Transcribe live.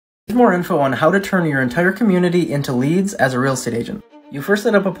Here's more info on how to turn your entire community into leads as a real estate agent. You first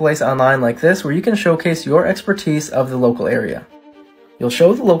set up a place online like this where you can showcase your expertise of the local area. You'll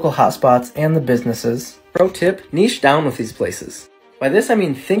show the local hotspots and the businesses. Pro tip, niche down with these places. By this I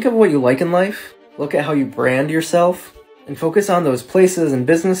mean think of what you like in life, look at how you brand yourself, and focus on those places and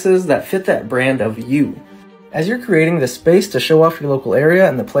businesses that fit that brand of you. As you're creating the space to show off your local area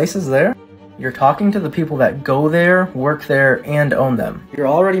and the places there, you're talking to the people that go there, work there, and own them. You're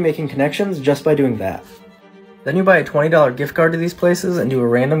already making connections just by doing that. Then you buy a $20 gift card to these places and do a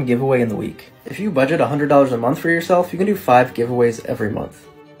random giveaway in the week. If you budget $100 a month for yourself, you can do 5 giveaways every month.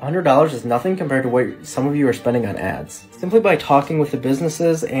 $100 is nothing compared to what some of you are spending on ads. Simply by talking with the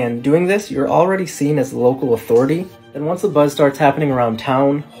businesses and doing this, you're already seen as the local authority. Then once the buzz starts happening around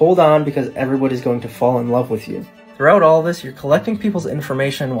town, hold on because everybody's going to fall in love with you. Throughout all this, you're collecting people's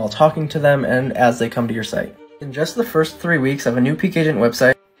information while talking to them and as they come to your site. In just the first 3 weeks of a new Peak Agent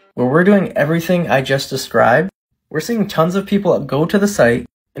website, where we're doing everything I just described, we're seeing tons of people go to the site,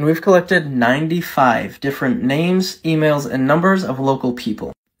 and we've collected 95 different names, emails, and numbers of local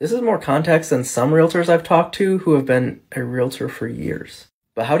people. This is more context than some realtors I've talked to who have been a realtor for years.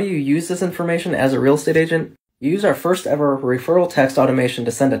 But how do you use this information as a real estate agent? You use our first ever referral text automation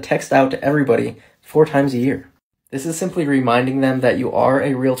to send a text out to everybody 4 times a year. This is simply reminding them that you are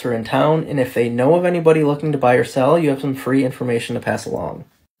a realtor in town, and if they know of anybody looking to buy or sell, you have some free information to pass along.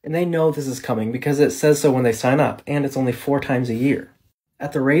 And they know this is coming because it says so when they sign up, and it's only 4 times a year.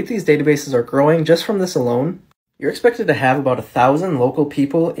 At the rate these databases are growing just from this alone, you're expected to have about 1,000 local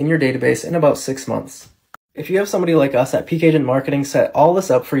people in your database in about 6 months. If you have somebody like us at Peak Agent Marketing set all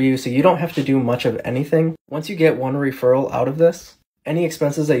this up for you so you don't have to do much of anything, once you get one referral out of this, any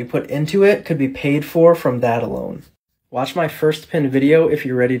expenses that you put into it could be paid for from that alone. Watch my first pinned video if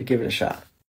you're ready to give it a shot.